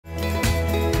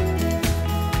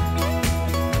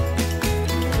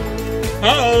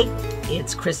Hey,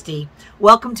 it's Christy.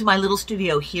 Welcome to my little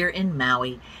studio here in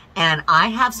Maui, and I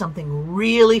have something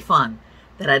really fun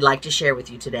that I'd like to share with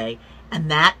you today,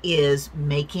 and that is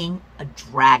making a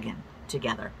dragon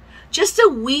together. Just a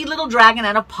wee little dragon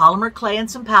out of polymer clay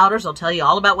and some powders. I'll tell you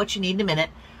all about what you need in a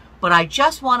minute, but I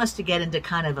just want us to get into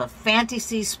kind of a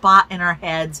fantasy spot in our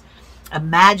heads,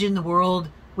 imagine the world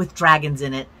with dragons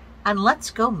in it, and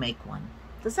let's go make one.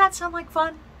 Does that sound like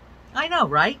fun? I know,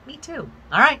 right? Me too.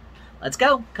 All right. Let's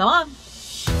go. Come on.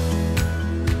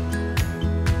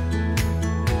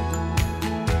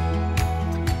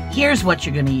 Here's what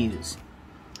you're going to use.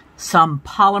 Some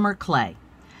polymer clay.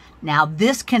 Now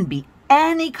this can be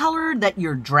any color that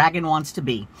your dragon wants to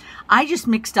be. I just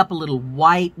mixed up a little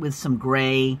white with some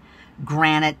gray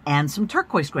granite and some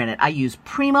turquoise granite. I use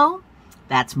Primo.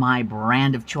 That's my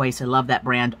brand of choice. I love that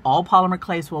brand. All polymer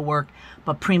clays will work,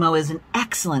 but Primo is an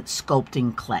excellent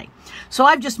sculpting clay. So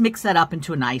I've just mixed that up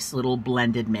into a nice little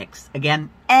blended mix. Again,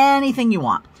 anything you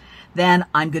want. Then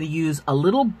I'm going to use a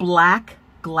little black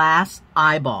glass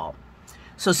eyeball.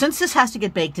 So since this has to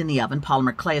get baked in the oven,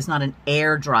 polymer clay is not an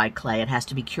air dry clay. It has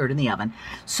to be cured in the oven.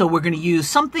 So we're going to use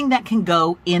something that can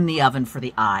go in the oven for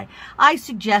the eye. I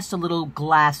suggest a little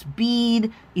glass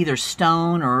bead, either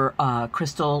stone or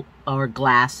crystal or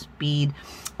glass bead,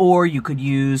 or you could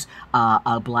use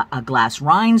a glass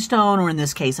rhinestone, or in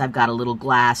this case, I've got a little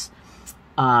glass,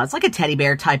 it's like a teddy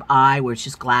bear type eye where it's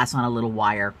just glass on a little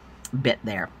wire bit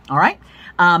there. All right.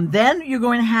 Then you're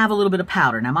going to have a little bit of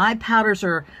powder. Now my powders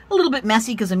are a little bit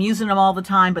messy because I'm using them all the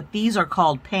time, but these are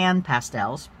called pan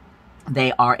pastels.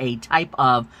 They are a type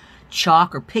of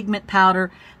chalk or pigment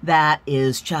powder that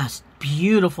is just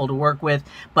beautiful to work with,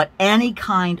 but any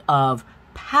kind of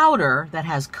powder that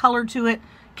has color to it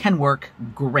can work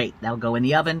great. That'll go in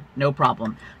the oven, no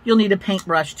problem. You'll need a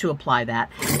paintbrush to apply that.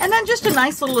 And then just a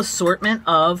nice little assortment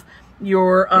of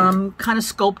your kind of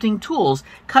sculpting tools.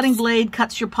 Cutting blade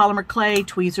cuts your polymer clay.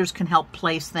 Tweezers can help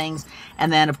place things.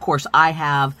 And then, of course, I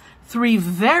have 3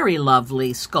 very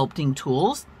lovely sculpting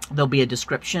tools. There'll be a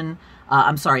description,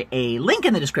 a link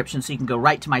in the description so you can go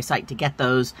right to my site to get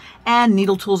those. And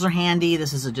needle tools are handy.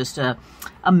 This is just a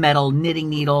metal knitting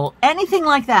needle. Anything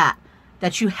like that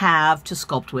you have to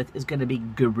sculpt with is going to be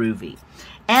groovy.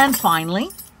 And finally,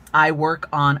 I work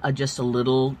on just a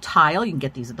little tile. You can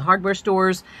get these at the hardware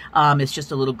stores. It's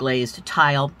just a little glazed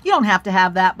tile. You don't have to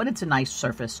have that, but it's a nice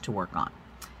surface to work on.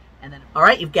 And then, all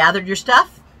right, you've gathered your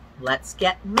stuff. Let's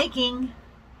get making.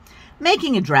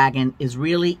 Making a dragon is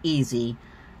really easy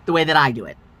the way that I do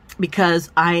it,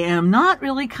 because I am not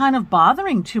really kind of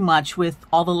bothering too much with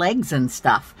all the legs and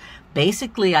stuff.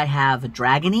 Basically, I have a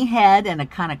dragony head and a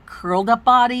kind of curled up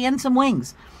body and some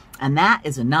wings. And that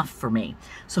is enough for me.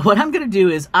 So what I'm going to do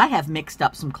is I have mixed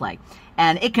up some clay.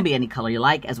 And it can be any color you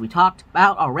like, as we talked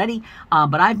about already.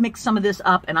 But I've mixed some of this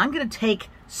up, and I'm going to take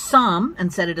some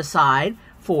and set it aside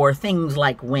for things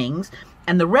like wings.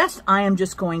 And the rest I am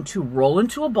just going to roll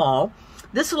into a ball.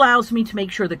 This allows me to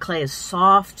make sure the clay is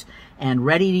soft and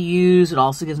ready to use. It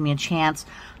also gives me a chance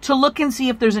to look and see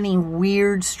if there's any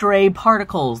weird stray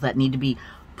particles that need to be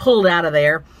pulled out of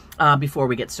there before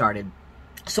we get started.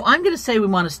 So I'm going to say we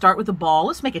want to start with a ball.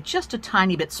 Let's make it just a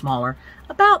tiny bit smaller,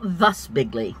 about thus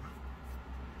bigly.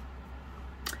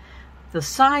 The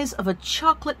size of a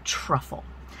chocolate truffle.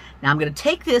 Now I'm going to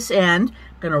take this end,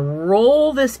 I'm going to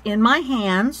roll this in my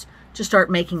hands to start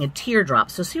making a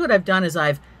teardrop. So see what I've done is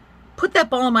I've put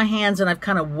that ball in my hands and I've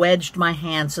kind of wedged my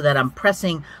hand so that I'm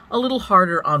pressing a little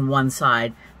harder on one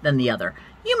side than the other.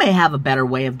 You may have a better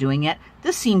way of doing it.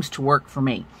 This seems to work for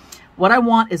me. What I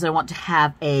want is I want to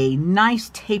have a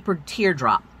nice tapered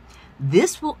teardrop.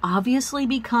 This will obviously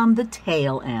become the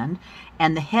tail end,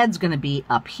 and the head's going to be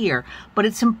up here, but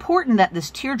it's important that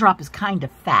this teardrop is kind of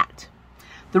fat.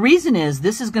 The reason is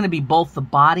this is going to be both the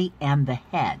body and the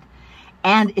head.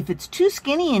 And if it's too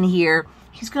skinny in here,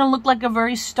 he's going to look like a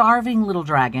very starving little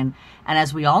dragon. And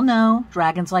as we all know,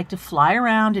 dragons like to fly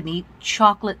around and eat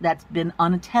chocolate that's been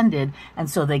unattended, and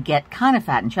so they get kind of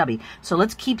fat and chubby. So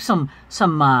let's keep some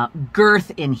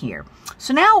girth in here.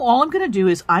 So now all I'm going to do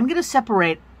is I'm going to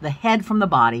separate the head from the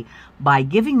body by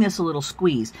giving this a little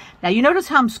squeeze. Now you notice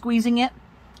how I'm squeezing it?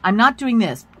 I'm not doing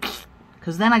this,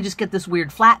 because then I just get this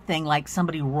weird flat thing like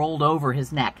somebody rolled over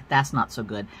his neck. That's not so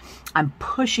good. I'm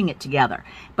pushing it together,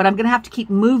 but I'm going to have to keep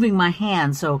moving my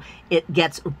hand so it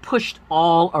gets pushed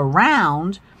all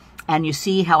around. And you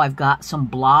see how I've got some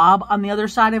blob on the other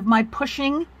side of my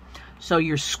pushing? So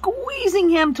you're squeezing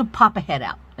him to pop a head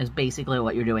out is basically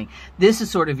what you're doing. This is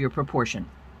sort of your proportion.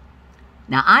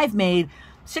 Now I've made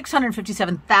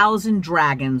 657,000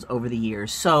 dragons over the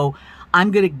years, so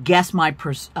I'm going to guess my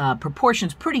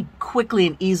proportions pretty quickly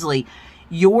and easily.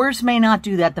 Yours may not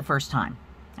do that the first time.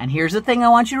 And here's the thing I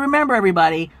want you to remember,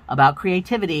 everybody, about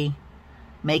creativity.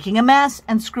 Making a mess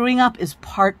and screwing up is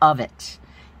part of it.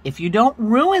 If you don't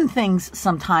ruin things,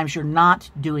 sometimes you're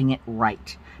not doing it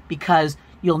right, because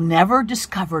you'll never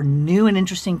discover new and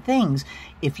interesting things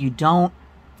if you don't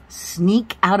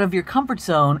sneak out of your comfort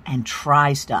zone and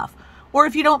try stuff. Or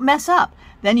if you don't mess up,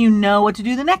 then you know what to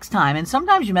do the next time. And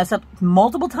sometimes you mess up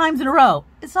multiple times in a row.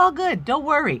 It's all good. Don't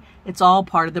worry. It's all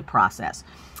part of the process.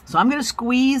 So I'm going to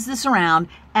squeeze this around.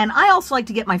 And I also like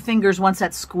to get my fingers, once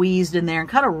that's squeezed in there, and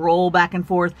kind of roll back and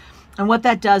forth. And what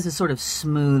that does is sort of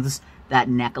smooths that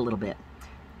neck a little bit.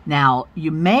 Now,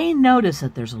 you may notice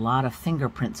that there's a lot of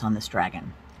fingerprints on this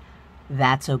dragon.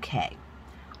 That's okay.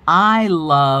 I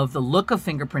love the look of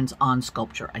fingerprints on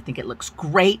sculpture. I think it looks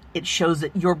great. It shows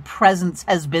that your presence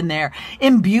has been there,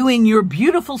 imbuing your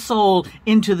beautiful soul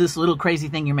into this little crazy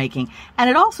thing you're making. And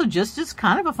it also just is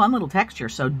kind of a fun little texture.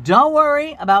 So don't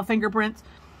worry about fingerprints.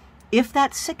 If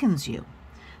that sickens you,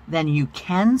 then you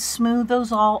can smooth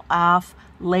those all off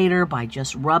later by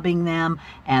just rubbing them.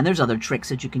 And there's other tricks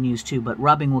that you can use too, but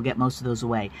rubbing will get most of those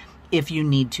away. If you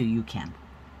need to, you can.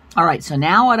 All right, so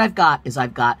now what I've got is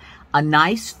I've got a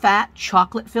nice fat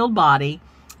chocolate-filled body,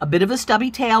 a bit of a stubby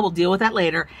tail, we'll deal with that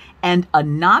later, and a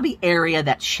knobby area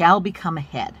that shall become a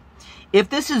head. If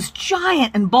this is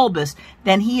giant and bulbous,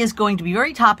 then he is going to be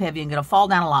very top-heavy and going to fall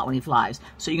down a lot when he flies.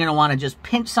 So you're going to want to just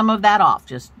pinch some of that off.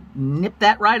 Just nip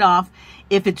that right off.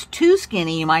 If it's too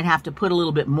skinny, you might have to put a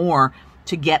little bit more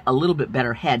to get a little bit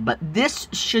better head, but this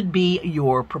should be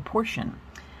your proportion.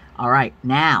 All right,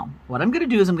 now what I'm going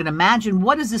to do is I'm going to imagine,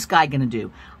 what is this guy going to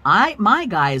do? My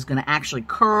guy is going to actually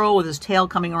curl with his tail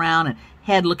coming around and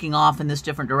head looking off in this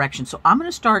different direction. So I'm going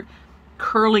to start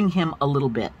curling him a little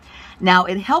bit. Now,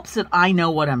 it helps that I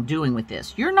know what I'm doing with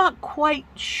this. You're not quite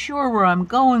sure where I'm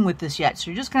going with this yet,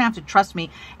 so you're just going to have to trust me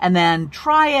and then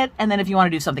try it. And then if you want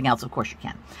to do something else, of course you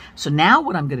can. So now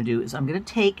what I'm going to do is I'm going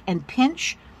to take and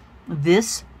pinch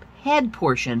this head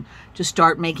portion to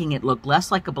start making it look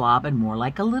less like a blob and more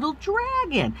like a little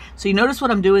dragon. So you notice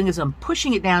what I'm doing is I'm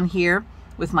pushing it down here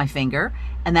with my finger,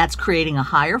 and that's creating a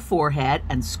higher forehead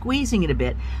and squeezing it a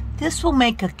bit. This will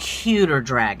make a cuter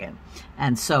dragon.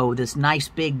 And so this nice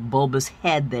big bulbous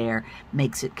head there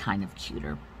makes it kind of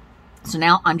cuter. So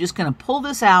now I'm just going to pull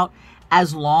this out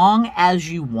as long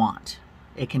as you want.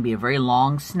 It can be a very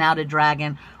long snouted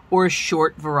dragon or a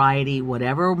short variety,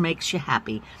 whatever makes you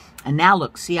happy. And now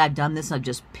look, see, I've done this. I've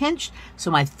just pinched. So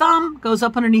my thumb goes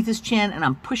up underneath his chin and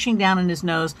I'm pushing down on his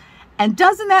nose. And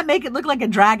doesn't that make it look like a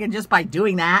dragon just by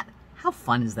doing that? How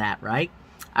fun is that, right?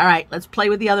 All right, let's play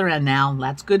with the other end now.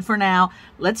 That's good for now.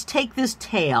 Let's take this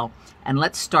tail and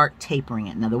let's start tapering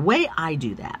it. Now, the way I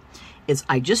do that is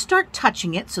I just start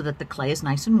touching it so that the clay is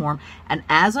nice and warm. And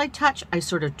as I touch, I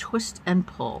sort of twist and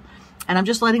pull. And I'm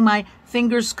just letting my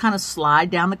fingers kind of slide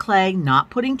down the clay, not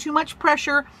putting too much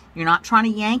pressure. You're not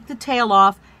trying to yank the tail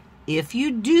off. If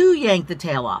you do yank the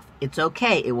tail off, it's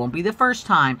okay. It won't be the first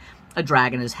time a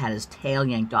dragon has had his tail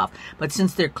yanked off. But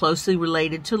since they're closely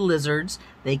related to lizards,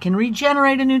 they can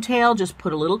regenerate a new tail. Just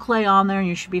put a little clay on there and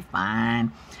you should be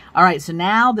fine. All right, so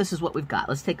now this is what we've got.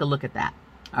 Let's take a look at that.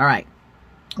 All right,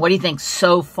 what do you think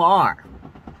so far?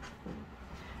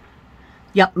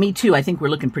 Yep, me too. I think we're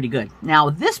looking pretty good. Now,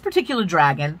 this particular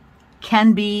dragon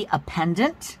can be a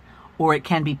pendant or it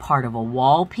can be part of a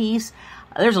wall piece.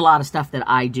 There's a lot of stuff that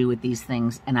I do with these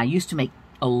things, and I used to make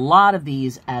a lot of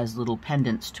these as little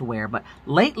pendants to wear, but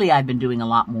lately I've been doing a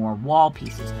lot more wall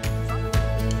pieces.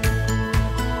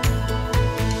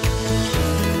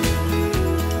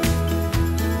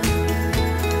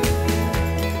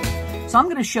 So I'm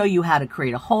going to show you how to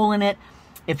create a hole in it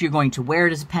if you're going to wear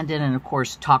it as a pendant, and of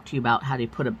course talk to you about how to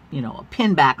put a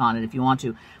pin back on it if you want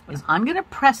to. But I'm going to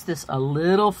press this a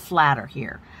little flatter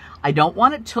here. I don't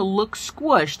want it to look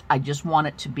squished. I just want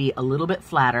it to be a little bit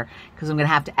flatter because I'm going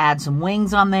to have to add some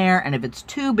wings on there, and if it's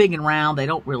too big and round, they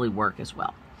don't really work as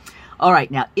well. All right,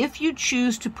 now if you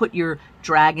choose to put your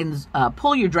dragon's,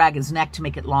 pull your dragon's neck to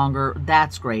make it longer,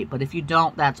 that's great. But if you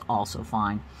don't, that's also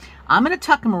fine. I'm going to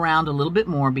tuck him around a little bit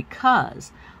more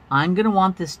because I'm going to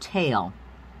want this tail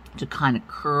to kind of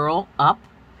curl up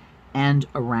and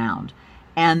around.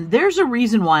 And there's a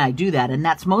reason why I do that, and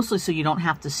that's mostly so you don't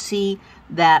have to see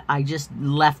that I just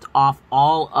left off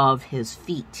all of his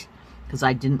feet because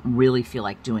I didn't really feel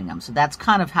like doing them. So that's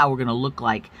kind of how we're going to look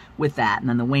like with that, and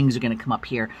then the wings are going to come up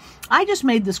here. I just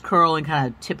made this curl and kind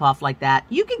of tip off like that.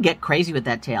 You can get crazy with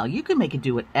that tail. You can make it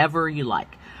do whatever you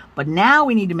like. But now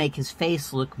we need to make his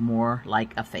face look more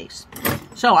like a face.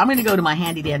 So I'm going to go to my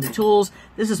handy dandy tools.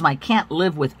 This is my Can't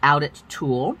Live Without It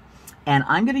tool. And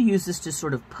I'm going to use this to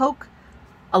sort of poke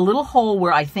a little hole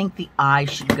where I think the eye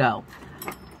should go.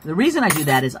 The reason I do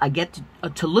that is I get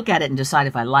to look at it and decide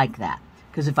if I like that.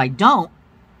 Because if I don't,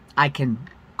 I can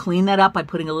clean that up by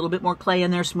putting a little bit more clay in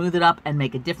there, smooth it up, and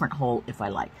make a different hole if I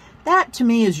like. That, to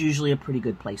me, is usually a pretty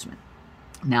good placement.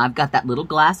 Now I've got that little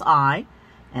glass eye,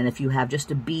 and if you have just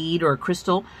a bead or a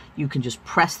crystal, you can just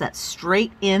press that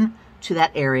straight in to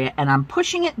that area, and I'm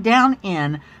pushing it down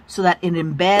in so that it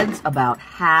embeds about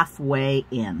halfway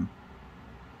in.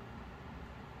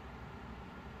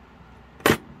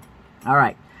 All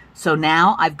right, so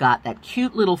now I've got that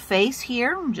cute little face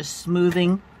here. I'm just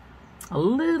smoothing a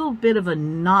little bit of a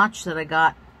notch that I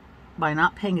got by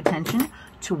not paying attention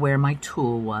to where my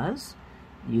tool was,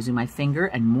 using my finger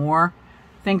and more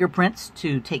fingerprints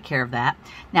to take care of that.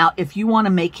 Now, if you want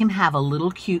to make him have a little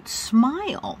cute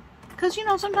smile, because, you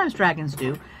know, sometimes dragons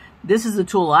do, this is the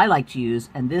tool I like to use,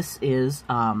 and this is,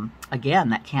 again,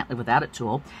 that Can't Live Without It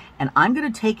tool. And I'm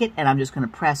going to take it and I'm just going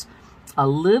to press a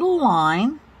little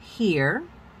line here.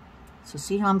 So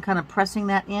see how I'm kind of pressing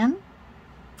that in?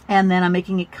 And then I'm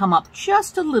making it come up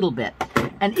just a little bit.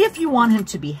 And if you want him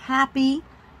to be happy,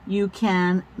 you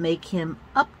can make him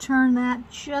upturn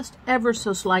that just ever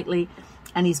so slightly,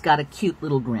 and he's got a cute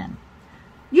little grin.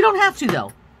 You don't have to,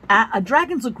 though.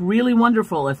 Dragons look really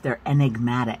wonderful if they're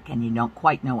enigmatic and you don't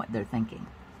quite know what they're thinking.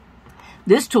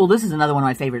 This tool, this is another one of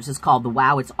my favorites. It's called the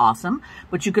Wow It's Awesome,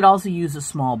 but you could also use a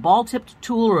small ball-tipped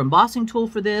tool or embossing tool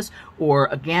for this, or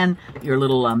again, your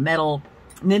little metal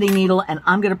knitting needle, and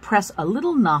I'm going to press a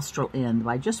little nostril in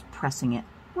by just pressing it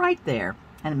right there,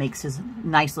 and it makes his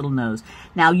nice little nose.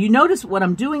 Now, you notice what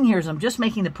I'm doing here is I'm just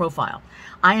making the profile.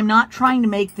 I am not trying to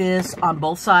make this on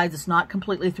both sides. It's not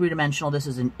completely three-dimensional. This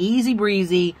is an easy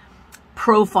breezy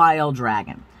profile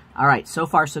dragon. All right, so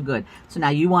far so good. So now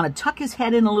you want to tuck his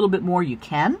head in a little bit more, you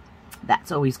can.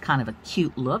 That's always kind of a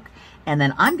cute look. And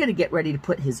then I'm going to get ready to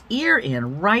put his ear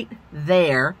in right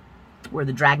there where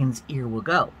the dragon's ear will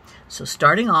go. So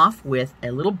starting off with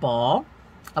a little ball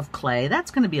of clay.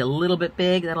 That's going to be a little bit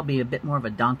big. That'll be a bit more of a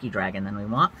donkey dragon than we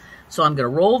want. So I'm going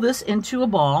to roll this into a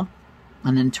ball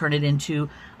and then turn it into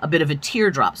a bit of a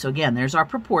teardrop. So again, there's our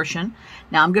proportion.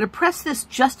 Now I'm going to press this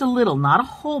just a little, not a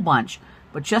whole bunch,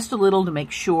 but just a little to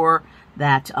make sure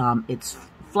that it's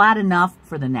flat enough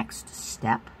for the next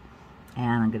step.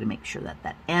 And I'm going to make sure that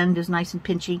that end is nice and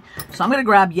pinchy. So I'm going to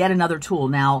grab yet another tool.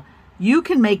 Now, you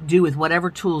can make do with whatever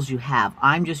tools you have.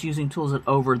 I'm just using tools that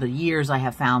over the years I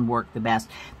have found work the best.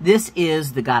 This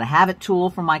is the Gotta Have It tool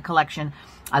from my collection.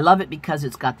 I love it because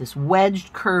it's got this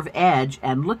wedged curve edge,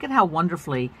 and look at how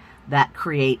wonderfully that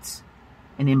creates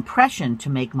an impression to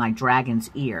make my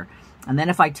dragon's ear. And then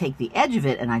if I take the edge of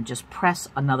it and I just press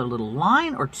another little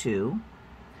line or two,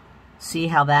 see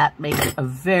how that makes a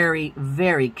very,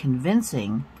 very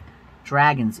convincing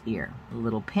dragon's ear. A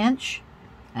little pinch,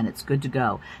 and it's good to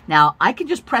go. Now, I can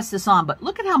just press this on, but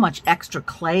look at how much extra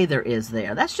clay there is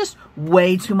there. That's just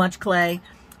way too much clay.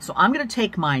 So I'm going to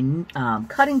take my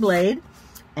cutting blade,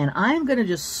 and I'm going to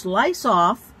just slice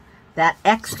off that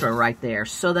extra right there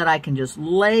so that I can just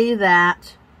lay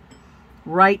that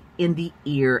right in the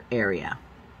ear area.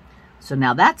 So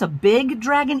now that's a big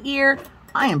dragon ear.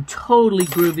 I am totally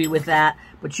groovy with that,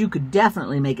 but you could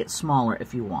definitely make it smaller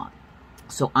if you want.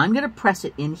 So I'm going to press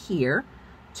it in here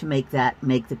to make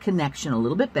the connection a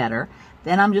little bit better.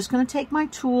 Then I'm just going to take my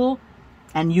tool,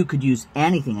 and you could use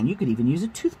anything, and you could even use a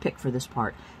toothpick for this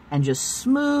part, and just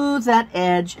smooth that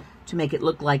edge to make it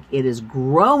look like it is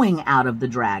growing out of the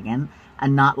dragon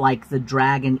and not like the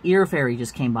dragon ear fairy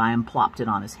just came by and plopped it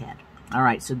on his head. All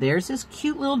right, so there's this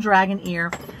cute little dragon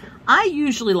ear. I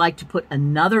usually like to put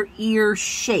another ear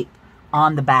shape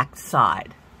on the back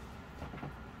side.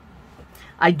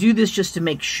 I do this just to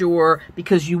make sure,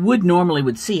 because you normally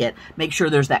would see it, make sure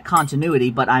there's that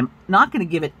continuity, but I'm not going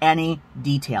to give it any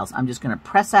details. I'm just going to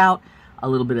press out a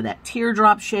little bit of that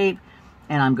teardrop shape,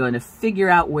 and I'm going to figure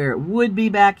out where it would be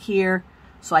back here,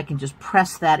 so I can just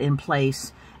press that in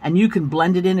place. And you can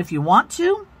blend it in if you want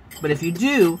to, but if you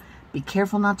do, be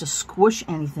careful not to squish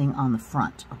anything on the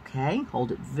front, okay?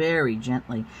 Hold it very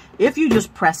gently. If you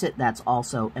just press it, that's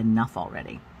also enough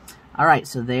already. All right,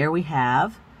 so there we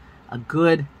have a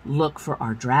good look for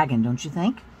our dragon, don't you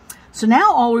think? So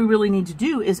now all we really need to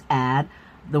do is add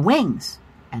the wings,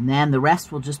 and then the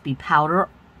rest will just be powder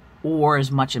or as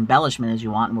much embellishment as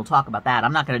you want, and we'll talk about that.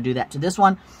 I'm not going to do that to this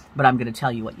one, but I'm going to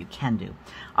tell you what you can do.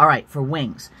 All right, for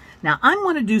wings. Now, I'm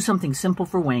going to do something simple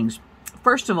for wings.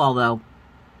 First of all, though,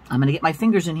 I'm going to get my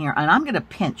fingers in here, and I'm going to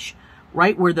pinch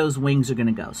right where those wings are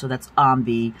going to go. So that's on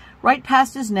the right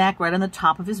past his neck, right on the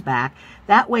top of his back.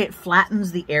 That way it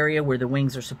flattens the area where the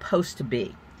wings are supposed to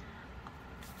be.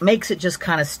 Makes it just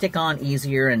kind of stick on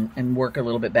easier and work a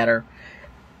little bit better.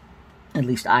 At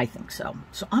least I think so.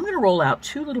 So I'm going to roll out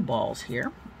 2 little balls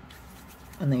here.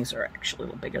 And these are actually a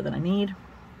little bigger than I need.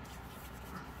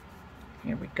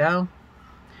 Here we go.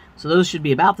 So those should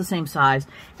be about the same size.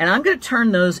 And I'm going to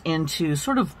turn those into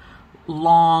sort of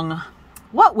long,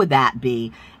 what would that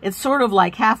be? It's sort of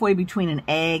like halfway between an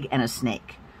egg and a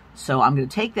snake. So I'm going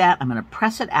to take that, I'm going to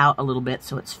press it out a little bit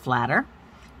so it's flatter.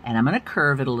 And I'm going to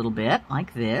curve it a little bit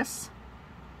like this.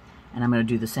 And I'm going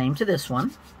to do the same to this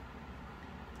one.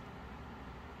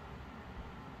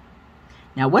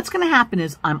 Now what's going to happen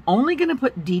is I'm only going to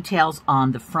put details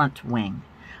on the front wing,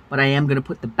 but I am going to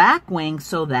put the back wing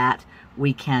so that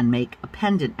we can make a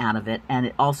pendant out of it, and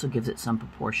it also gives it some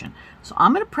proportion. So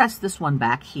I'm going to press this one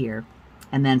back here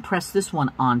and then press this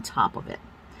one on top of it.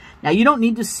 Now you don't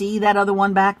need to see that other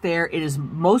one back there. It is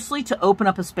mostly to open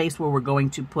up a space where we're going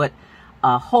to put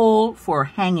a hole for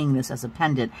hanging this as a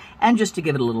pendant and just to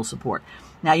give it a little support.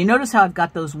 Now you notice how I've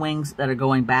got those wings that are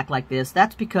going back like this.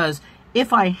 That's because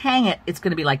if I hang it, it's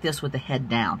going to be like this with the head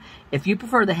down. If you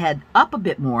prefer the head up a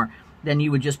bit more, then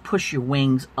you would just push your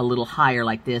wings a little higher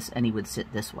like this and he would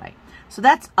sit this way. So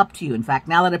that's up to you. In fact,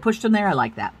 now that I pushed him there, I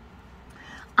like that.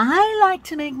 I like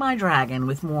to make my dragon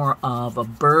with more of a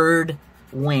bird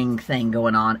wing thing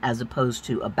going on as opposed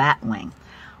to a bat wing.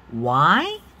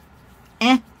 Why?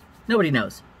 Nobody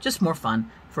knows. Just more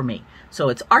fun for me. So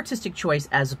it's artistic choice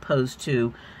as opposed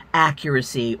to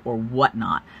accuracy or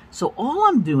whatnot. So all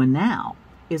I'm doing now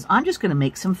is I'm just going to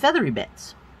make some feathery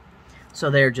bits. So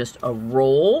they're just a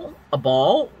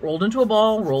ball, rolled into a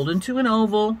ball, rolled into an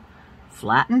oval,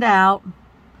 flattened out.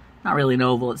 Not really an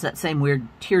oval, it's that same weird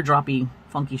teardroppy,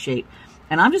 funky shape.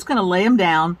 And I'm just going to lay them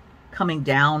down, coming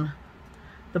down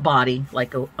the body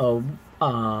like a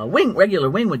regular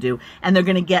wing would do. And they're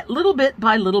going to get little bit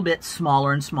by little bit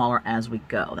smaller and smaller as we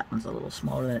go. That one's a little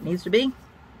smaller than it needs to be.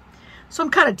 So I'm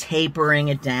kind of tapering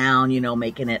it down, you know,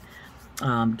 making it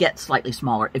get slightly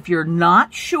smaller. If you're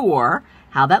not sure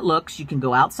how that looks, you can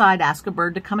go outside, ask a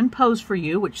bird to come and pose for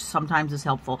you, which sometimes is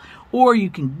helpful, or you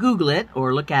can Google it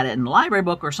or look at it in the library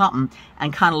book or something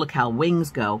and kind of look how wings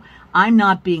go. I'm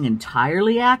not being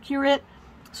entirely accurate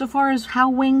so far as how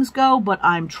wings go, but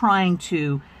I'm trying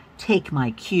to take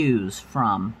my cues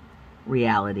from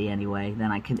reality anyway.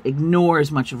 Then I can ignore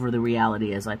as much of the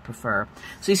reality as I prefer.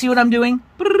 So you see what I'm doing?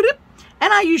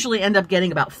 And I usually end up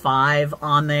getting about 5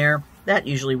 on there. That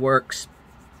usually works.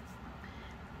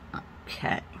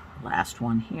 Okay, last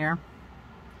one here.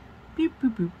 Boop,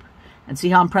 boop, boop. And see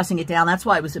how I'm pressing it down? That's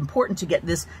why it was important to get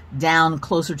this down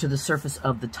closer to the surface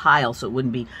of the tile so it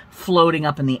wouldn't be floating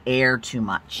up in the air too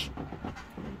much.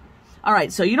 All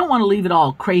right, so you don't want to leave it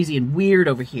all crazy and weird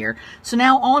over here. So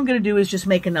now all I'm going to do is just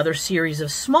make another series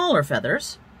of smaller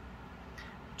feathers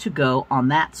to go on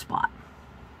that spot,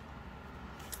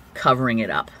 covering it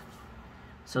up.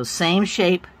 So same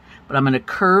shape, but I'm going to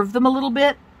curve them a little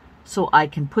bit so I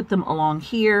can put them along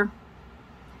here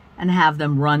and have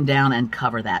them run down and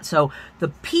cover that. So the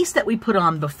piece that we put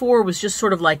on before was just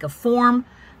sort of like a form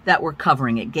that we're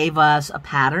covering. It gave us a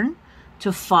pattern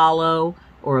to follow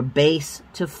or a base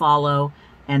to follow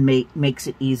and makes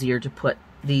it easier to put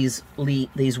these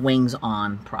wings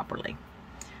on properly.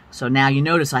 So now you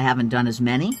notice I haven't done as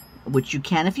many, which you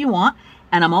can if you want.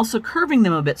 And I'm also curving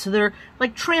them a bit, so they're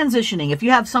like transitioning. If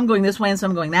you have some going this way and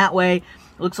some going that way, it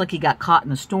looks like you got caught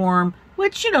in a storm,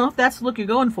 which, you know, if that's the look you're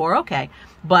going for, okay.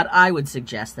 But I would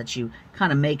suggest that you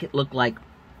kind of make it look like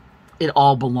it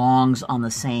all belongs on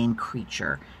the same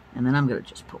creature. And then I'm going to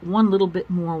just put one little bit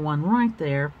more, one right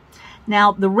there.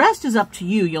 Now, the rest is up to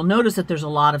you. You'll notice that there's a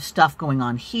lot of stuff going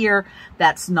on here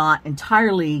that's not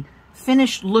entirely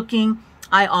finished looking.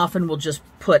 I often will just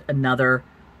put another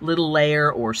little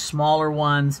layer or smaller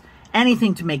ones,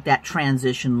 anything to make that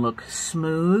transition look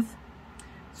smooth.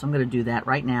 So I'm going to do that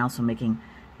right now. So I'm making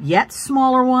yet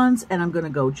smaller ones, and I'm going to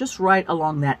go just right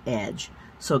along that edge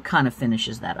so it kind of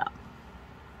finishes that up.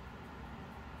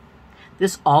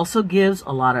 This also gives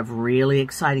a lot of really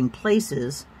exciting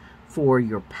places for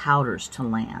your powders to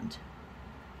land.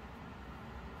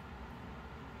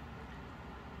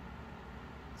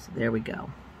 So there we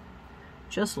go.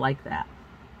 Just like that.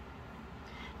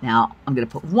 Now, I'm going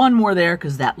to put one more there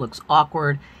because that looks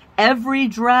awkward. Every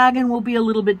dragon will be a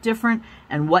little bit different,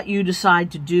 and what you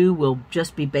decide to do will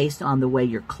just be based on the way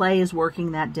your clay is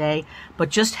working that day. But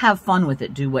just have fun with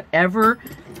it. Do whatever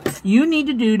you need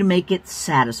to do to make it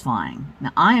satisfying.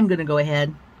 Now, I am going to go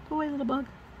ahead, go away, little bug,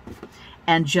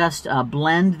 and just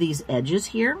blend these edges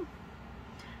here,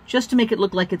 just to make it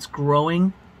look like it's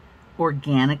growing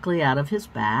organically out of his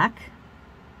back.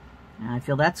 I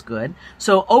feel that's good.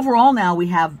 So overall now we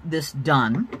have this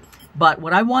done. But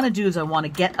what I want to do is I want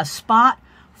to get a spot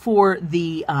for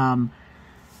the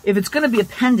if it's going to be a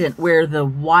pendant where the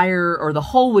wire or the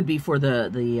hole would be for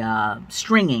the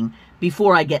stringing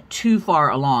before I get too far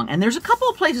along. And there's a couple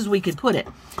of places we could put it.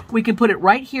 We could put it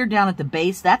right here down at the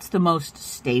base. That's the most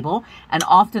stable. And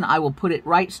often I will put it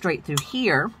right straight through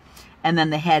here, and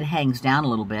then the head hangs down a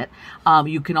little bit.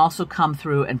 You can also come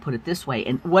through and put it this way.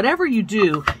 And whatever you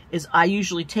do is I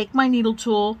usually take my needle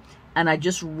tool and I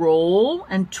just roll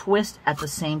and twist at the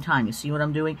same time. You see what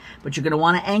I'm doing? But you're going to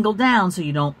want to angle down so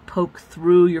you don't poke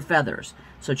through your feathers.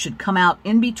 So it should come out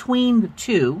in between the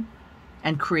two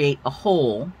and create a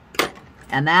hole.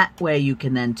 And that way you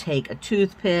can then take a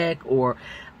toothpick, or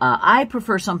I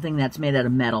prefer something that's made out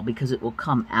of metal because it will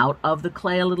come out of the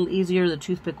clay a little easier. The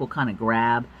toothpick will kind of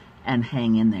grab and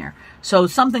hang in there. So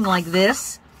something like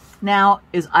this now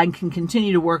is, I can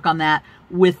continue to work on that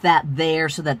with that there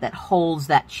so that that holds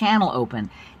that channel open.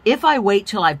 If I wait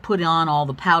till I put on all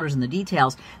the powders and the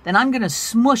details, then I'm going to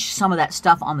smush some of that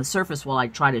stuff on the surface while I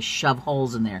try to shove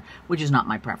holes in there, which is not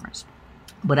my preference.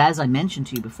 But as I mentioned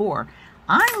to you before,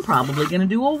 I'm probably going to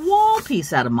do a wall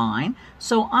piece out of mine,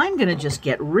 so I'm going to just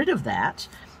get rid of that.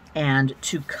 And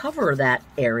to cover that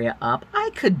area up, I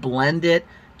could blend it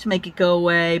to make it go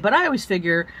away, but I always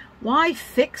figure, why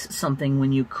fix something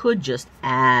when you could just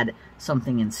add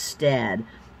something instead?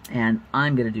 And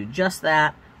I'm going to do just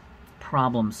that.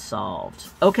 Problem solved.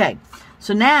 Okay,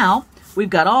 so now we've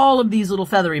got all of these little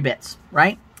feathery bits,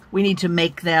 right? We need to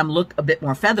make them look a bit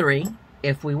more feathery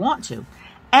if we want to.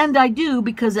 And I do,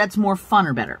 because that's more fun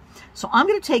or better. So I'm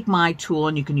going to take my tool,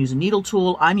 and you can use a needle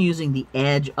tool. I'm using the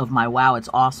edge of my Wow It's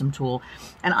Awesome tool.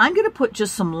 And I'm going to put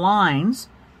just some lines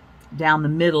down the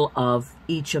middle of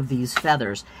each of these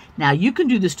feathers. Now you can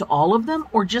do this to all of them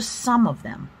or just some of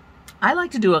them. I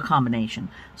like to do a combination.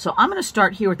 So I'm going to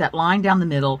start here with that line down the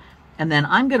middle, and then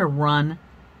I'm going to run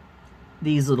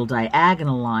these little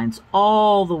diagonal lines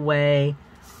all the way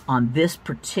on this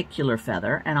particular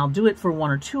feather, and I'll do it for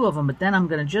one or two of them, but then I'm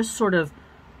going to just sort of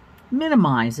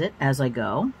minimize it as I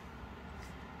go,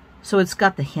 so it's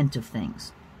got the hint of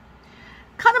things.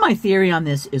 Kind of my theory on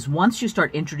this is, once you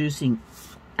start introducing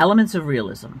elements of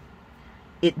realism,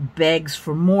 it begs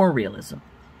for more realism.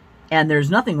 And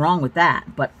there's nothing wrong with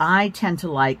that, but I tend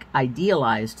to like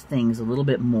idealized things a little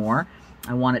bit more.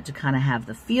 I want it to kind of have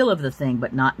the feel of the thing,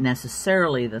 but not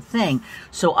necessarily the thing.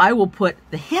 So I will put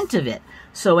the hint of it,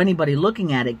 so anybody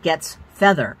looking at it gets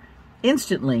feather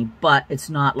instantly, but it's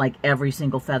not like every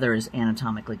single feather is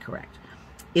anatomically correct.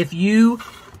 If you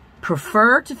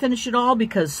prefer to finish it all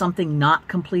because something not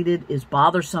completed is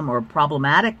bothersome or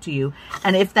problematic to you,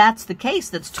 and if that's the case,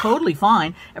 that's totally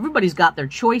fine. Everybody's got their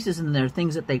choices and their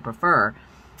things that they prefer.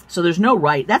 So there's no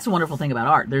right. That's the wonderful thing about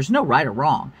art. There's no right or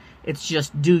wrong. It's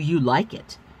just, do you like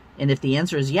it? And if the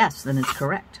answer is yes, then it's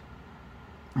correct.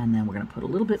 And then we're going to put a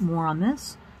little bit more on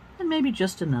this, and maybe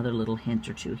just another little hint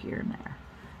or two here and there.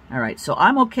 All right, so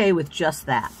I'm okay with just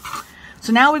that.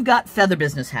 So now we've got feather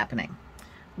business happening.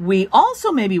 We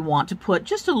also maybe want to put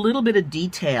just a little bit of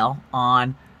detail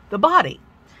on the body.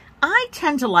 I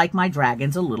tend to like my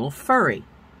dragons a little furry.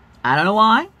 I don't know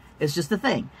why. It's just a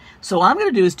thing. So what I'm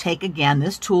going to do is take, again,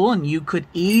 this tool, and you could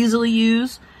easily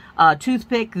use a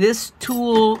toothpick, this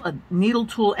tool, a needle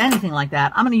tool, anything like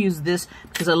that. I'm going to use this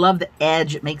because I love the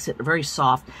edge. It makes it very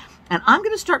soft. And I'm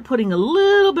going to start putting a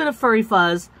little bit of furry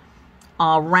fuzz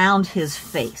around his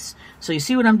face. So you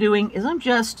see what I'm doing is I'm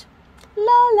just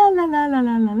la la la la la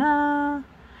la la la.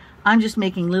 I'm just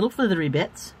making little flithery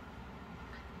bits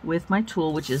with my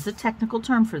tool, which is the technical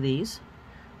term for these,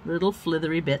 little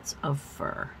flithery bits of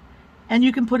fur. And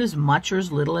you can put as much or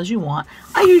as little as you want.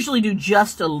 I usually do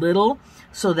just a little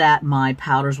so that my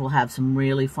powders will have some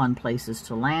really fun places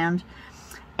to land.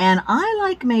 And I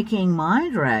like making my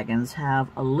dragons have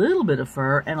a little bit of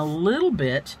fur and a little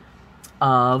bit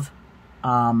of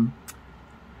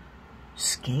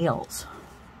scales.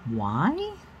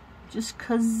 Why? Just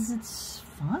because it's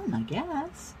fun, I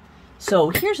guess. So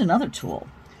here's another tool.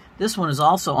 This one is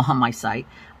also on my site.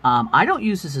 I don't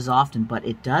use this as often, but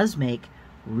it does make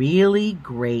really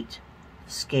great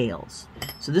scales.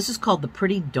 So this is called the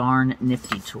Pretty Darn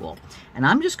Nifty tool. And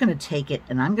I'm just going to take it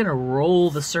and I'm going to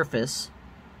roll the surface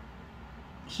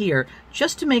here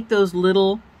just to make those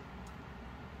little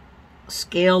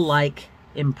scale-like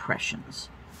impressions.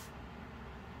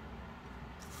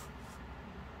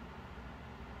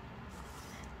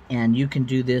 And you can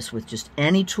do this with just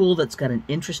any tool that's got an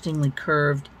interestingly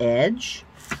curved edge.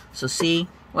 So see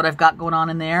what I've got going on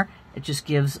in there? It just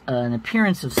gives an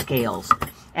appearance of scales.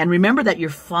 And remember that you're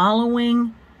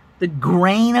following the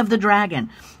grain of the dragon.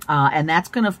 And that's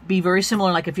going to be very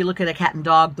similar, like if you look at a cat and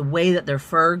dog, the way that their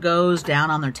fur goes down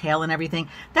on their tail and everything.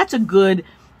 That's a good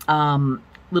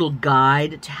little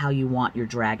guide to how you want your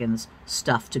dragon's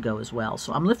stuff to go as well.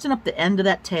 So I'm lifting up the end of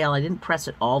that tail. I didn't press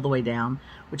it all the way down,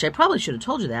 which I probably should have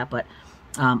told you that, but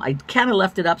I kind of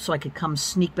left it up so I could come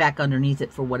sneak back underneath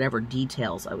it for whatever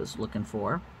details I was looking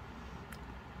for.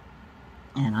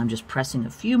 And I'm just pressing a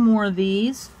few more of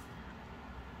these.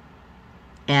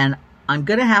 And I'm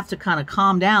going to have to kind of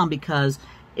calm down because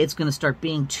it's going to start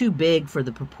being too big for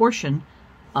the proportion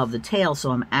of the tail.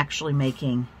 So I'm actually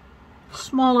making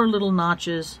smaller little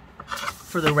notches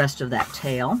for the rest of that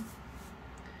tail.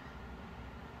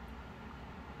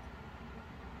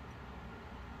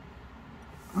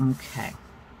 Okay.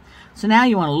 So now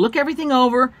you want to look everything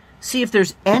over, see if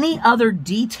there's any other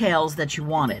details that you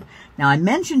wanted. Now, I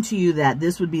mentioned to you that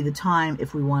this would be the time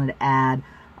if we wanted to add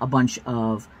a bunch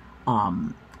of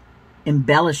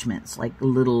embellishments, like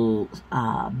little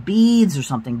beads or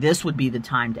something. This would be the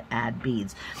time to add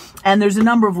beads. And there's a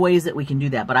number of ways that we can do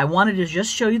that, but I wanted to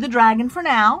just show you the dragon for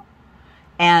now.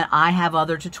 And I have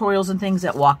other tutorials and things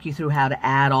that walk you through how to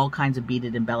add all kinds of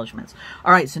beaded embellishments.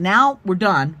 All right, so now we're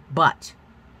done, but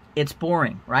it's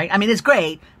boring, right? I mean, it's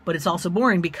great, but it's also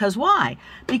boring because why?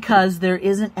 Because there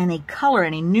isn't any color,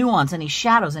 any nuance, any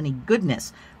shadows, any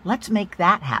goodness. Let's make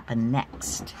that happen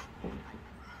next.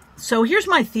 So here's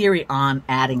my theory on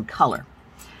adding color.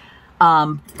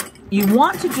 You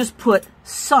want to just put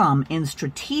some in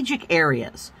strategic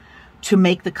areas to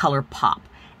make the color pop.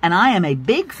 And I am a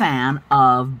big fan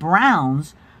of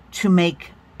browns to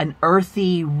make an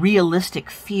earthy, realistic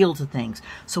feel to things.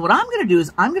 So what I'm going to do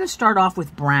is I'm going to start off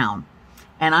with brown.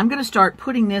 And I'm going to start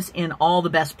putting this in all the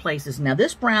best places. Now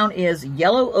this brown is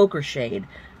yellow ochre shade,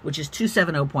 which is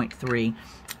 270.3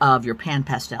 of your pan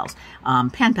pastels.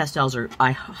 Pan pastels are,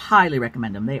 I highly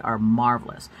recommend them. They are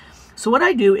marvelous. So what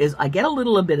I do is I get a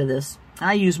little bit of this, and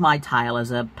I use my tile as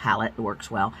a palette. It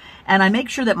works well. And I make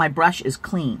sure that my brush is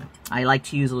clean. I like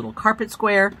to use a little carpet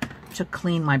square to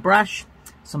clean my brush.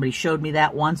 Somebody showed me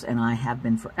that once, and I have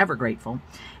been forever grateful.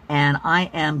 And I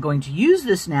am going to use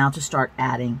this now to start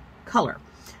adding color.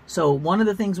 So one of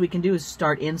the things we can do is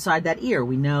start inside that ear.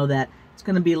 We know that it's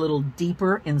going to be a little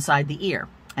deeper inside the ear.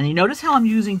 And you notice how I'm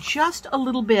using just a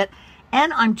little bit,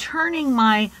 and I'm turning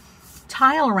my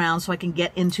tile around so I can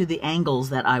get into the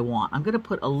angles that I want. I'm going to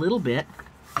put a little bit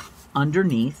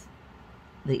underneath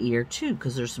the ear too,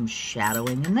 because there's some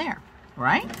shadowing in there,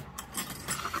 right?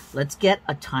 Let's get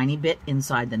a tiny bit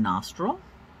inside the nostril.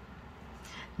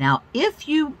 Now, if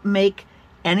you make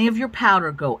any of your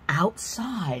powder go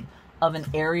outside of an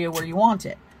area where you want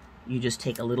it, you just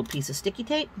take a little piece of sticky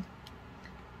tape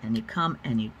and you come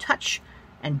and you touch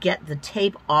and get the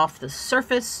tape off the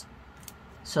surface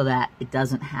so that it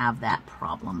doesn't have that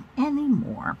problem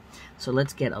anymore. So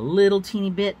let's get a little teeny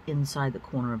bit inside the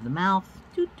corner of the mouth.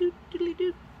 Doot, doot, doodly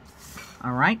doot.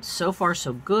 All right, so far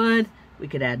so good. We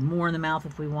could add more in the mouth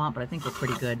if we want, but I think we're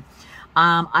pretty good.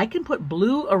 I can put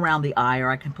blue around the eye, or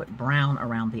I can put brown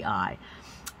around the eye.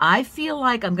 I feel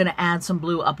like I'm going to add some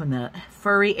blue up in the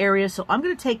furry area, so I'm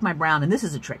going to take my brown, and this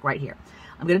is a trick right here.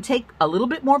 I'm going to take a little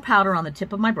bit more powder on the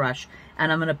tip of my brush,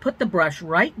 and I'm going to put the brush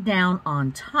right down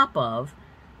on top of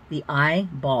the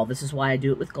eyeball. This is why I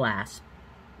do it with glass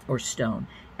or stone.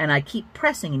 And I keep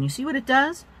pressing, and you see what it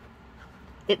does?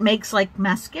 It makes like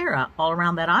mascara all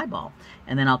around that eyeball.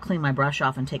 And then I'll clean my brush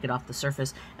off and take it off the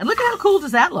surface. And look at how cool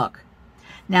does that look?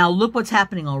 Now look what's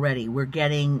happening already. We're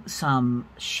getting some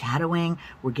shadowing.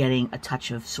 We're getting a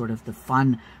touch of sort of the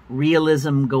fun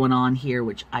realism going on here,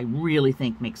 which I really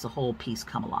think makes the whole piece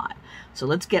come alive. So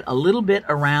let's get a little bit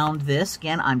around this.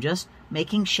 Again, I'm just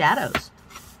making shadows.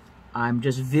 I'm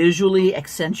just visually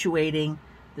accentuating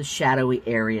the shadowy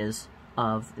areas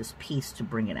of this piece to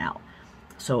bring it out.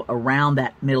 So around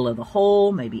that middle of the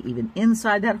hole, maybe even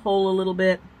inside that hole a little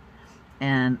bit,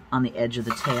 and on the edge of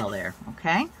the tail there,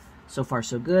 okay? So far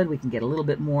so good. We can get a little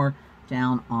bit more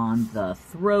down on the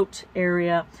throat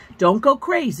area. Don't go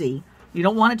crazy. You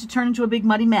don't want it to turn into a big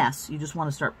muddy mess. You just want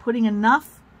to start putting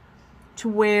enough to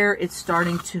where it's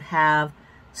starting to have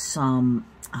some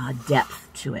depth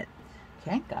to it.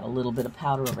 Okay, got a little bit of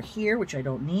powder over here, which I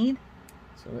don't need.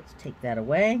 So let's take that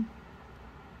away.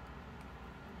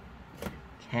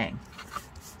 Okay,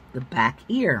 the back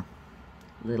ear.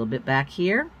 A little bit back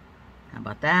here. How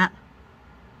about that?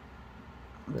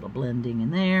 A little blending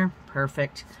in there.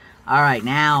 Perfect. All right,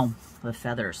 now the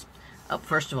feathers. Oh,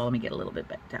 first of all, let me get a little bit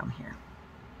back down here.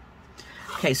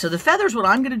 Okay, so the feathers, what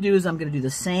I'm going to do is I'm going to do the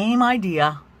same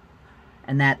idea,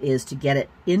 and that is to get it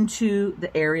into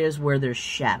the areas where there's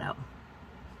shadow.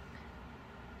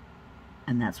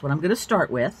 And that's what I'm going to start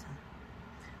with.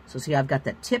 So see, I've got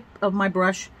the tip of my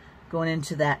brush going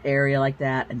into that area like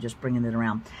that and just bringing it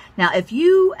around. Now, if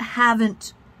you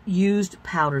haven't used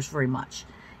powders very much,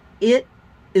 it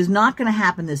is not going to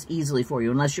happen this easily for you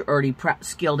unless you're already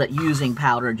skilled at using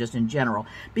powder just in general,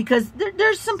 because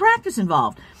there's some practice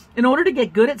involved. In order to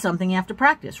get good at something, you have to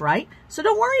practice, right? So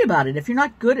don't worry about it. If you're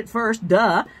not good at first,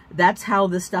 duh, that's how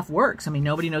this stuff works. I mean,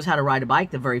 nobody knows how to ride a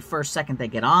bike the very first second they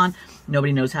get on.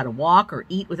 Nobody knows how to walk or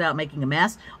eat without making a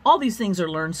mess. All these things are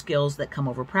learned skills that come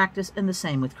over practice, and the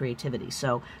same with creativity.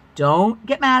 So don't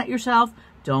get mad at yourself.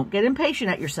 Don't get impatient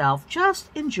at yourself. Just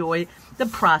enjoy the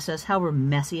process, however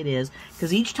messy it is,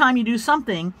 because each time you do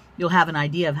something, you'll have an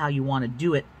idea of how you want to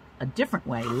do it a different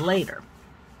way later.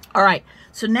 All right,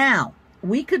 so now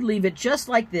we could leave it just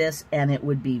like this and it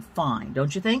would be fine,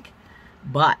 don't you think?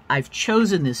 But I've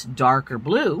chosen this darker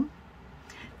blue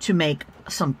to make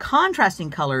some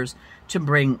contrasting colors to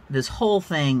bring this whole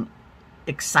thing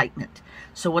excitement.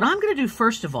 So what I'm going to do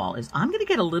first of all is I'm going to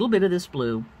get a little bit of this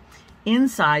blue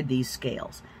inside these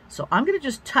scales. So I'm going to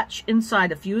just touch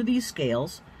inside a few of these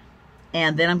scales,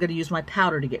 and then I'm going to use my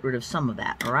powder to get rid of some of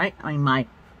that, all right? I mean my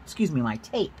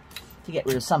tape to get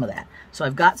rid of some of that. So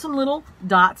I've got some little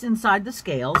dots inside the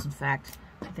scales. In fact,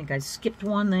 I think I skipped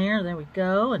one there. There we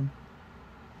go. And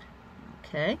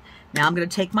okay, now I'm going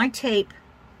to take my tape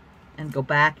and go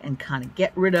back and kind of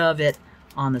get rid of it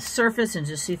on the surface and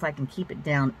just see if I can keep it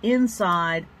down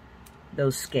inside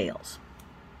those scales.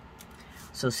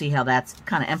 So see how that's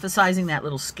kind of emphasizing that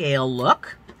little scale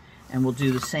look. And we'll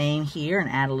do the same here and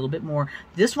add a little bit more.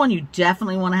 This one you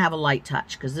definitely want to have a light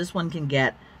touch, because this one can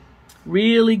get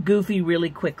really goofy really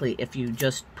quickly if you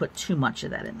just put too much of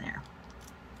that in there.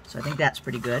 So I think that's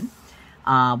pretty good.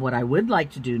 What I would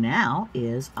like to do now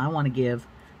is I want to give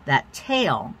that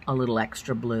tail a little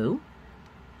extra blue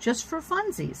just for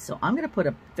funsies. So I'm going to put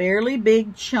a fairly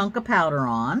big chunk of powder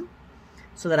on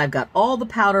so that I've got all the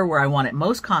powder where I want it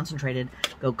most concentrated.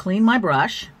 Go clean my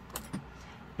brush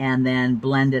and then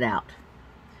blend it out.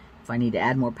 If I need to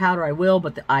add more powder, I will,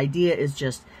 but the idea is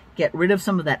just get rid of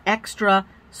some of that extra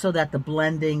so that the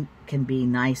blending can be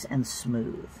nice and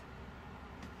smooth.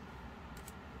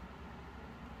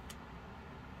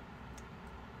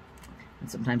 And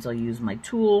sometimes I'll use my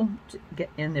tool to get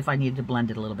in if I need to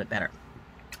blend it a little bit better.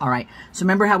 All right, so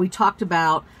remember how we talked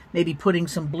about maybe putting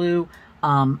some blue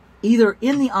either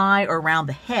in the eye or around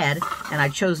the head, and I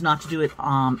chose not to do it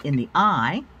in the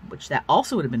eye, which that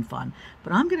also would have been fun.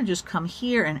 But I'm going to just come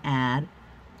here and add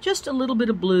just a little bit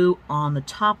of blue on the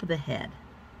top of the head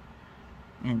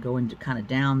and go into kind of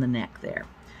down the neck there.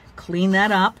 Clean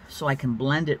that up so I can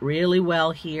blend it really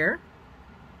well here.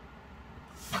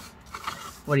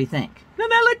 What do you think? Doesn't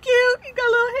that look cute? You got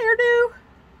a little hairdo.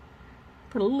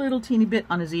 Put a little teeny bit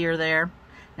on his ear there.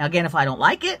 Now again, if I don't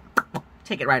like it,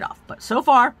 take it right off. But so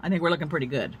far, I think we're looking pretty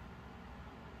good.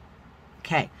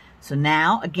 Okay, so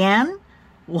now again,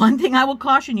 one thing I will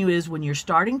caution you is when you're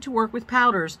starting to work with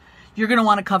powders, you're going to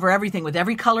want to cover everything with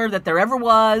every color that there ever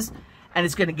was, and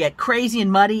it's going to get crazy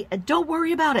and muddy, and don't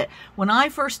worry about it. When I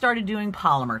first started doing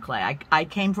polymer clay, I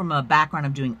came from a background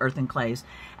of doing earthen clays,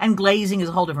 and glazing is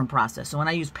a whole different process. So when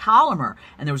I used polymer,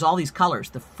 and there was all these colors,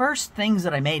 the first things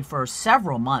that I made for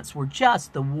several months were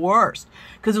just the worst,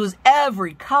 because it was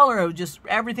every color, it was just,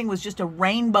 everything was just a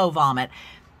rainbow vomit.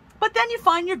 But then you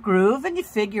find your groove and you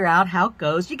figure out how it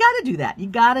goes. You got to do that. You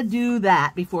got to do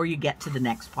that before you get to the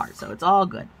next part. So it's all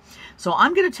good. So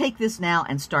I'm going to take this now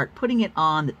and start putting it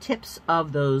on the tips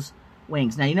of those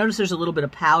wings. Now you notice there's a little bit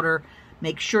of powder.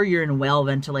 Make sure you're in well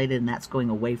ventilated and that's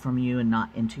going away from you and not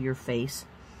into your face.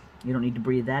 You don't need to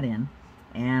breathe that in.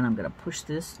 And I'm going to push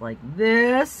this like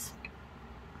this.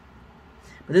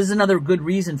 But this is another good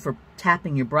reason for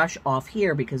tapping your brush off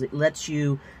here, because it lets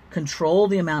you control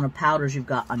the amount of powders you've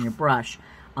got on your brush.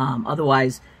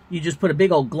 Otherwise, you just put a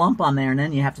big old glump on there and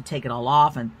then you have to take it all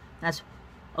off, and that's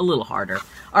a little harder.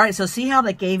 All right, so see how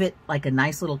that gave it like a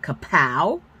nice little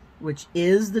kapow, which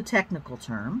is the technical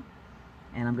term.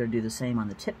 And I'm going to do the same on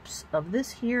the tips of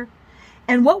this here.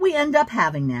 And what we end up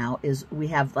having now is we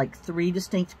have like 3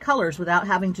 distinct colors without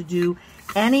having to do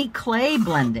any clay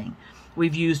blending.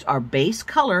 We've used our base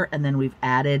color and then we've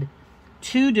added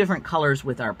 2 different colors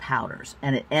with our powders.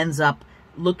 And it ends up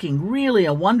looking really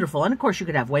wonderful. And of course you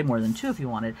could have way more than 2 if you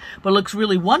wanted. But it looks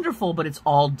really wonderful, but it's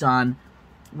all done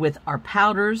with our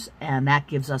powders, and that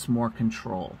gives us more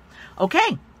control.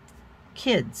 Okay,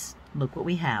 kids, look what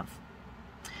we have.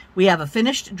 We have a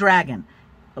finished dragon.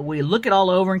 We look it all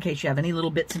over in case you have any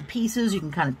little bits and pieces. You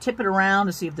can kind of tip it around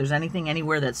to see if there's anything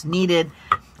anywhere that's needed.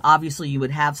 Obviously, you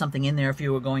would have something in there if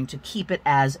you were going to keep it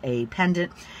as a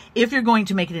pendant. If you're going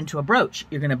to make it into a brooch,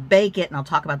 you're going to bake it, and I'll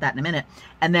talk about that in a minute,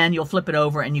 and then you'll flip it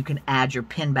over and you can add your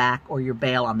pin back or your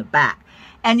bail on the back.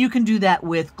 And you can do that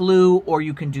with glue, or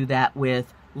you can do that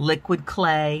with liquid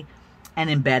clay and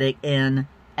embed it in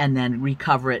and then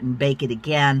recover it and bake it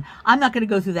again. I'm not going to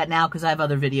go through that now because I have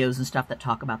other videos and stuff that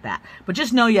talk about that. But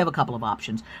just know you have a couple of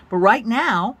options. But right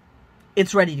now,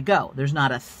 it's ready to go. There's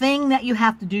not a thing that you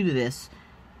have to do to this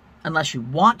unless you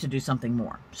want to do something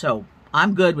more. So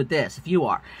I'm good with this if you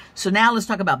are. So now let's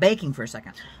talk about baking for a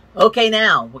second. Okay,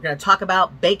 now we're going to talk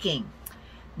about baking.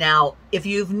 Now, if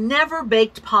you've never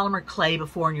baked polymer clay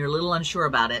before and you're a little unsure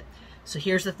about it, so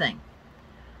here's the thing.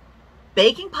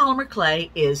 Baking polymer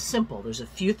clay is simple. There's a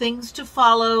few things to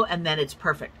follow and then it's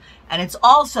perfect. And it's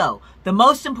also the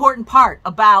most important part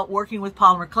about working with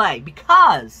polymer clay,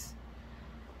 because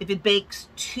if it bakes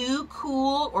too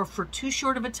cool or for too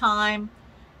short of a time,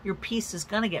 your piece is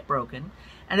going to get broken.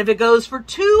 And if it goes for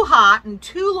too hot and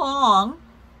too long,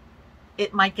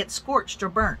 it might get scorched or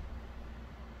burnt.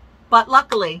 But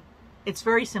luckily, it's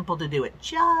very simple to do it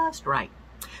just right.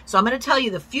 So I'm going to tell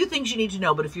you the few things you need to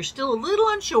know, but if you're still a little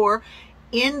unsure,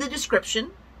 in the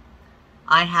description,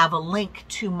 I have a link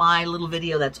to my little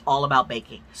video that's all about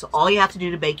baking. So all you have to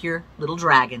do to bake your little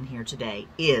dragon here today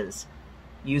is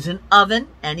use an oven.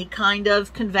 Any kind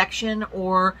of convection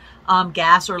or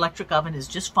gas or electric oven is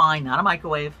just fine, not a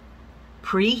microwave.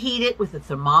 Preheat it with a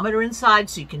thermometer inside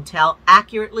so you can tell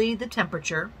accurately the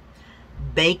temperature.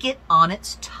 Bake it on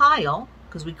its tile,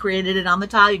 because we created it on the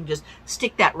tile. You can just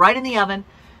stick that right in the oven.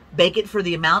 Bake it for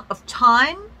the amount of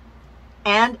time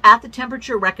and at the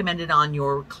temperature recommended on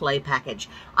your clay package.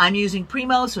 I'm using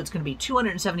Primo, so it's going to be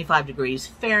 275 degrees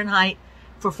Fahrenheit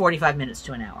for 45 minutes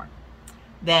to an hour.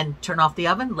 Then turn off the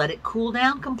oven, let it cool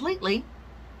down completely,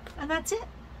 and that's it.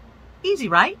 Easy,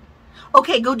 right?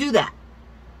 Okay, go do that.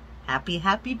 Happy,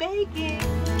 happy baking.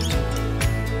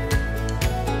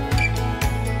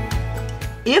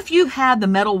 If you had the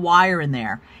metal wire in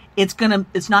there, it's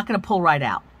not gonna pull right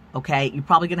out. Okay, you're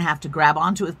probably gonna have to grab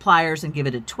onto it with pliers and give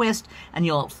it a twist, and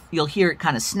you'll hear it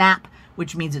kind of snap,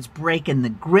 which means it's breaking the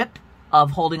grip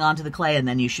of holding onto the clay, and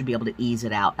then you should be able to ease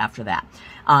it out after that.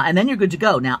 And then you're good to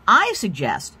go. Now, I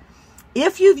suggest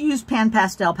if you've used pan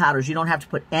pastel powders, you don't have to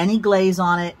put any glaze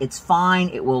on it. It's fine.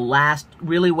 It will last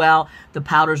really well. The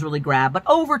powders really grab, but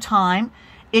over time,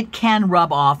 it can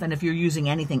rub off. And if you're using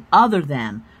anything other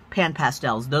than pan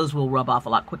pastels, those will rub off a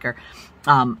lot quicker.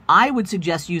 I would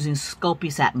suggest using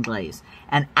Sculpey satin glaze.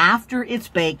 And after it's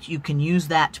baked, you can use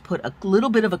that to put a little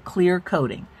bit of a clear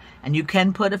coating. And you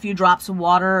can put a few drops of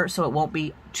water so it won't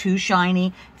be too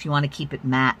shiny if you want to keep it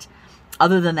matte.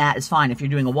 Other than that, it's fine. If you're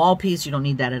doing a wall piece, you don't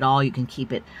need that at all. You can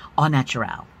keep it au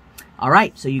naturel. All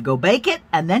right, so you go bake it,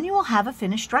 and then you will have a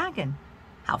finished dragon.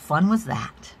 How fun was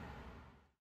that?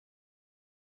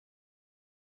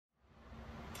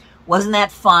 Wasn't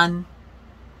that fun?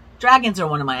 Dragons are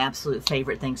one of my absolute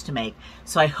favorite things to make.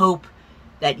 So I hope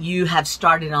that you have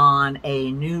started on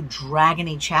a new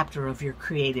dragony chapter of your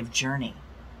creative journey.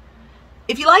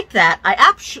 If you like that, I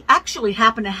actually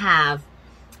happen to have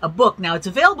a book. Now, it's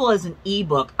available as an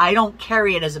ebook. I don't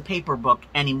carry it as a paper book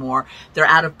anymore. They're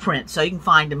out of print, so you can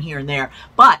find them here and there.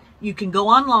 But you can go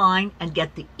online and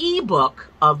get the ebook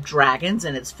of dragons,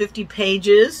 and it's 50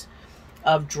 pages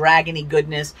of dragony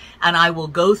goodness. And I will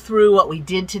go through what we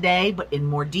did today, but in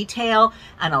more detail,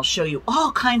 and I'll show you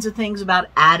all kinds of things about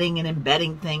adding and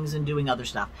embedding things and doing other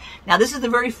stuff. Now, this is the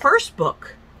very first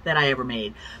book that I ever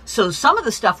made. So some of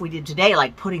the stuff we did today,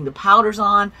 like putting the powders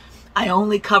on, I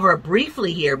only cover it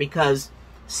briefly here because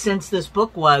since this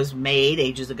book was made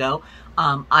ages ago,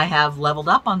 I have leveled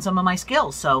up on some of my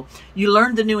skills. So you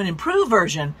learned the new and improved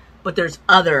version, but there's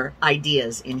other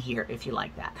ideas in here if you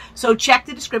like that. So check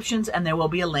the descriptions and there will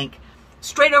be a link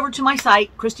straight over to my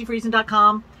site,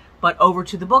 christyfriesen.com, but over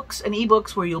to the books and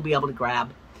ebooks where you'll be able to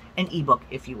grab an ebook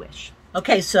if you wish.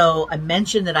 Okay, so I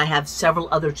mentioned that I have several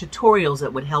other tutorials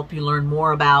that would help you learn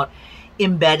more about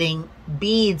embedding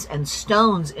beads and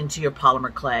stones into your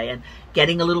polymer clay and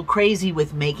getting a little crazy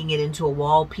with making it into a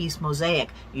wall piece mosaic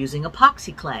using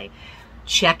epoxy clay.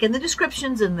 Check in the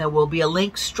descriptions and there will be a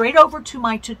link straight over to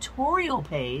my tutorial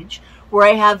page where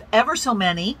I have ever so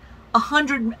many,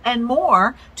 100 and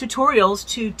more tutorials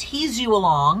to tease you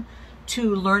along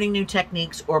to learning new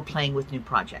techniques or playing with new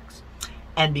projects.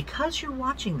 And because you're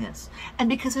watching this, and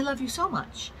because I love you so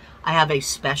much, I have a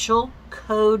special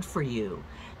code for you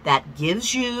that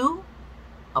gives you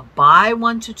a buy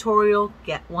one tutorial,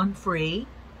 get one free,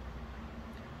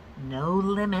 no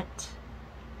limit,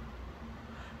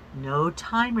 no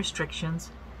time restrictions.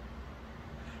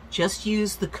 Just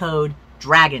use the code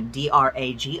DRAGON,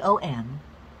 D-R-A-G-O-N,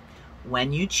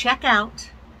 when you check out,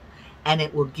 and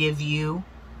it will give you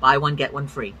buy one, get one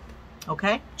free.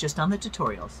 Okay? Just on the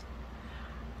tutorials.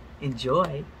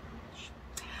 Enjoy.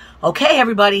 Okay,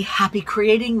 everybody, happy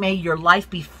creating. May your life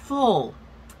be full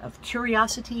of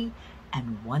curiosity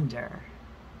and wonder.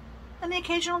 and the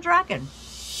occasional dragon.